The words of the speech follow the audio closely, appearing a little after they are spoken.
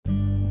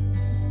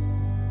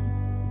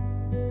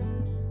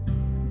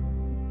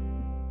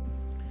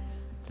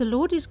The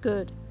Lord is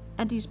good,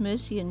 and His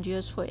mercy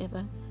endures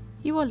forever.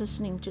 You are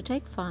listening to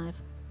Take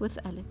 5 with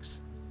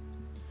Alex.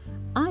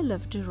 I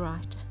love to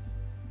write.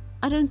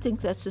 I don't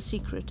think that's a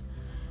secret.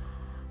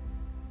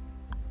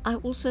 I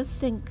also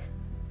think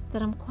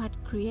that I'm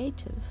quite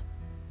creative.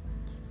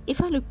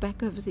 If I look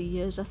back over the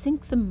years, I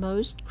think the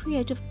most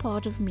creative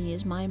part of me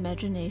is my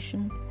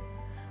imagination.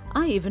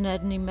 I even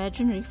had an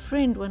imaginary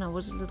friend when I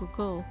was a little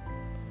girl.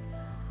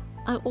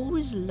 I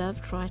always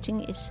loved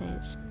writing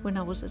essays when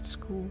I was at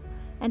school,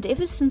 and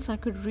ever since I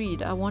could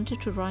read, I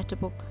wanted to write a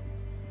book.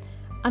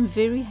 I'm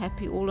very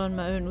happy all on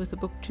my own with a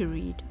book to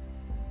read.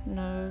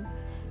 No,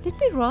 let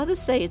me rather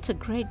say it's a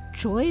great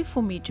joy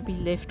for me to be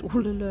left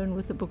all alone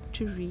with a book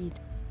to read.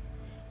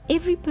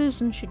 Every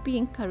person should be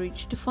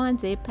encouraged to find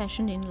their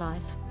passion in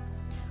life.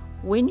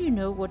 When you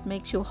know what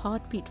makes your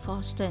heart beat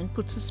faster and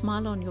puts a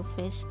smile on your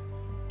face,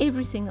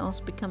 everything else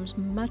becomes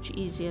much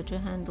easier to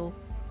handle.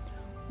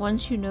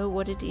 Once you know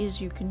what it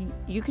is, you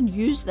can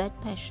use that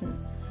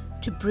passion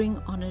to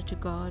bring honor to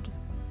God.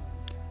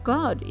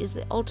 God is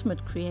the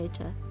ultimate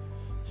creator.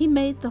 He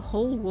made the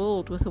whole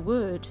world with a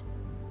word.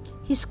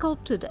 He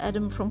sculpted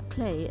Adam from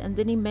clay, and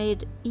then He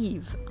made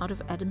Eve out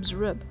of Adam's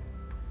rib.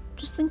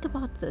 Just think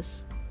about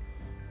this.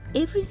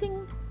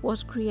 Everything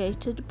was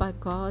created by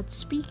God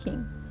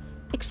speaking,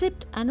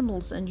 except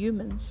animals and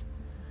humans.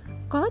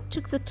 God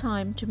took the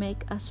time to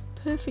make us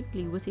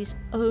perfectly with His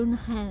own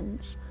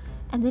hands,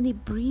 and then He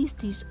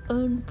breathed His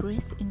own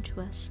breath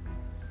into us.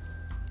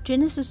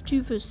 Genesis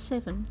 2 verse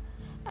 7,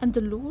 "And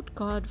the Lord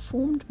God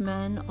formed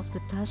man of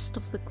the dust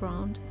of the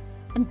ground,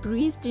 and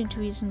breathed into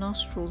his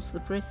nostrils the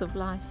breath of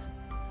life,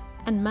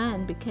 and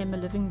man became a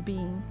living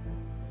being."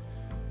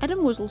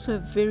 Adam was also a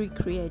very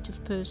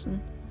creative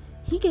person.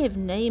 He gave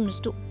names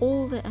to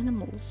all the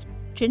animals.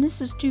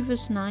 Genesis 2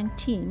 verse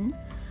 19,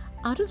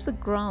 "Out of the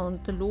ground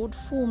the Lord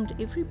formed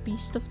every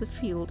beast of the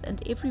field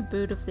and every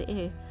bird of the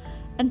air,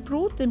 and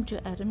brought them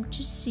to Adam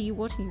to see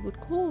what he would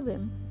call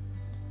them.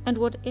 And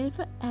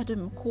whatever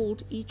Adam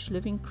called each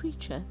living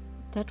creature,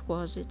 that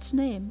was its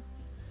name."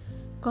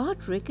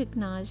 God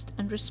recognized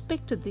and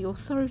respected the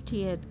authority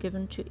He had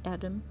given to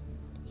Adam.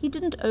 He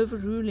didn't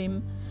overrule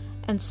him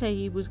and say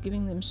he was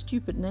giving them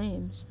stupid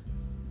names.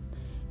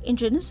 In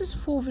Genesis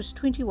 4 verse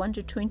 21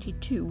 to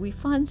 22, we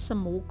find some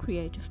more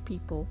creative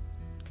people.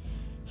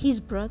 His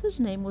brother's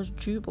name was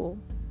Jubal.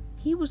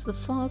 He was the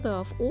father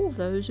of all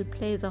those who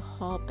play the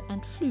harp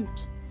and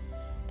flute.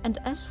 And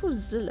as for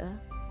Zillah,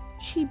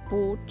 she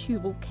bore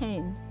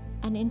Tubal-Cain,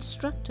 an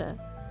instructor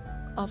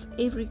of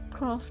every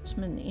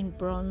craftsman in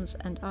bronze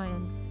and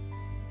iron.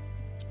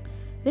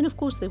 Then of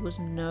course there was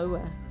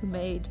Noah, who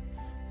made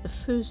the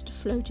first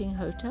floating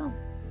hotel.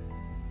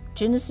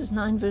 Genesis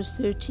 9 verse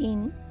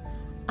 13,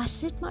 "I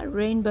set my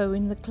rainbow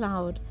in the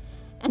cloud,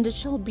 and it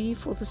shall be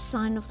for the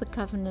sign of the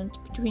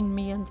covenant between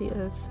me and the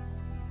earth."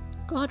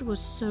 God was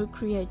so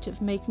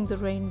creative making the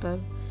rainbow.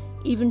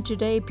 Even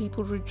today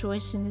people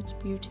rejoice in its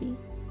beauty.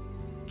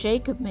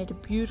 Jacob made a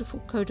beautiful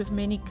coat of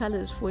many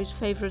colors for his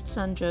favorite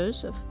son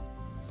Joseph.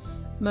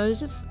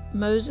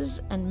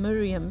 Moses and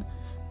Miriam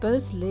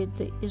both led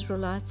the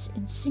Israelites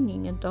in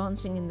singing and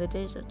dancing in the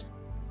desert.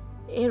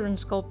 Aaron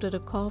sculpted a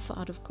calf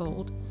out of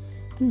gold,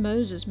 and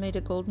Moses made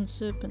a golden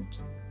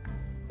serpent.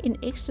 In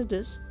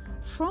Exodus,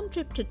 from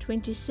chapter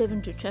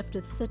 27 to chapter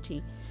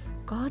 30,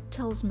 God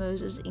tells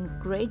Moses in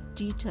great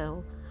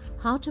detail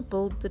how to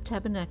build the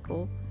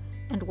tabernacle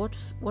and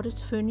what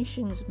its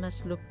furnishings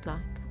must look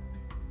like.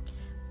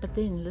 But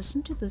then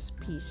listen to this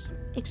piece,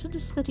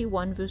 Exodus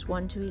 31 verse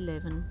 1 to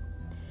 11.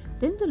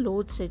 "Then the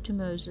Lord said to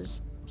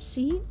Moses,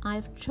 See, I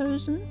have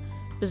chosen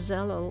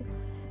Bezalel,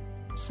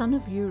 son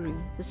of Uri,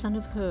 the son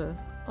of Hur,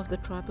 of the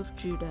tribe of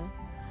Judah.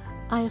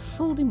 I have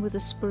filled him with the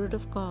Spirit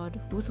of God,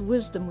 with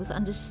wisdom, with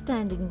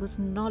understanding, with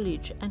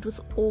knowledge, and with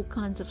all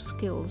kinds of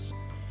skills,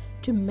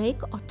 to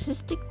make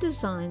artistic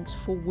designs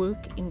for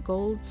work in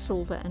gold,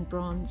 silver, and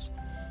bronze,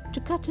 to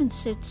cut and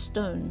set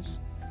stones,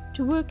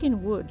 to work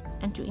in wood,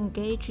 and to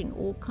engage in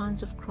all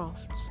kinds of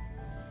crafts.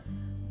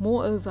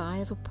 Moreover, I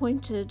have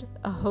appointed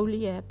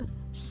Aholiab,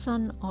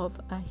 son of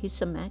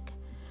Ahisamach,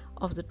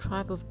 of the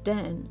tribe of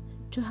Dan,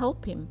 to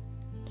help him.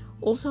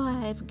 Also I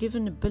have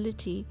given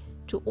ability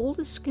to all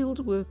the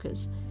skilled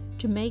workers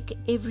to make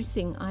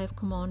everything I have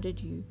commanded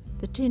you,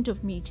 the tent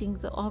of meeting,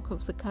 the ark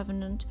of the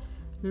covenant,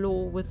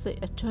 law with the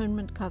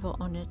atonement cover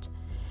on it,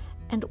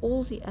 and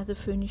all the other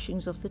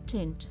furnishings of the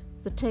tent,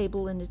 the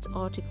table and its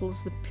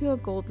articles, the pure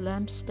gold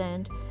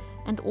lampstand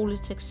and all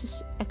its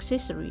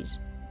accessories,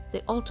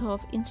 the altar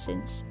of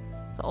incense,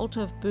 the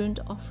altar of burnt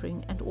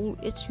offering and all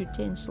its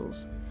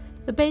utensils,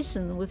 the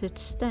basin with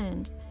its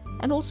stand,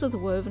 and also the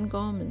woven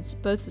garments,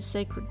 both the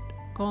sacred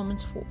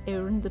garments for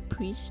Aaron the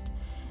priest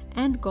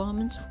and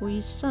garments for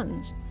his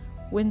sons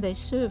when they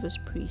serve as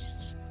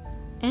priests,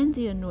 and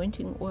the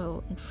anointing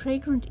oil and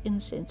fragrant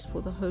incense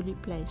for the holy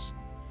place.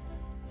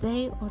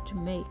 They are to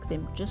make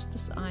them just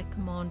as I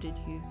commanded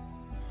you.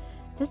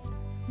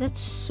 That's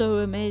so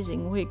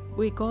amazing,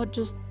 where God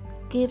just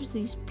gives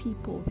these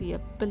people the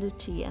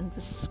ability and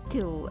the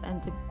skill and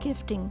the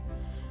gifting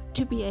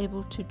to be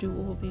able to do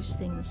all these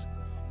things.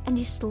 And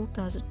he still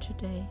does it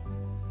today.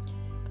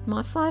 But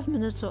my 5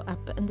 minutes are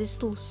up, and there's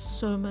still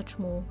so much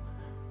more.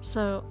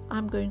 So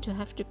I'm going to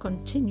have to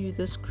continue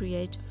this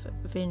creative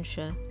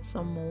venture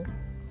some more.